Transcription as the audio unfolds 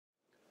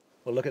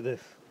Well, look at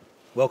this.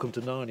 Welcome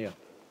to Narnia.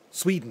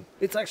 Sweden.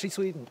 It's actually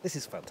Sweden. This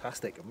is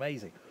fantastic,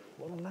 amazing.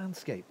 What a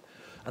landscape.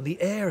 And the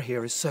air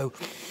here is so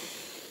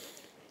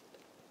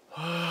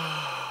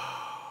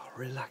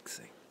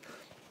relaxing.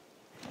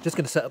 Just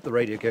going to set up the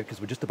radio gear because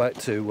we're just about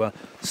to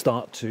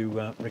start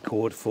to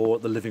record for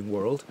The Living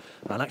World.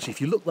 And actually,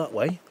 if you look that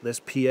way, there's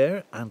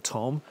Pierre and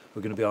Tom,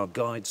 who are going to be our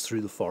guides through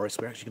the forest.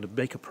 We're actually going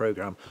to make a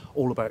programme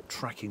all about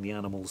tracking the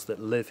animals that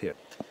live here.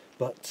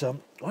 But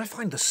I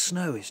find the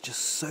snow is just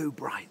so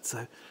bright.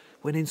 So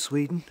when in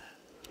Sweden,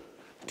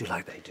 do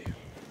like they do.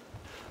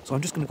 So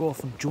I'm just going to go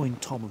off and join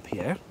Tom and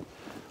Pierre.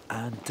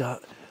 And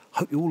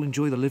hope you all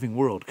enjoy The Living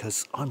World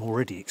because I'm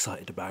already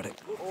excited about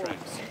it.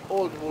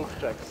 Old wolf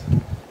tracks.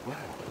 Wow.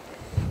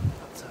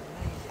 That's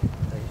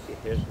amazing.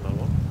 Here's another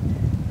one.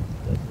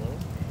 That's another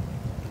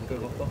one. Can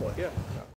we go that way? Yeah.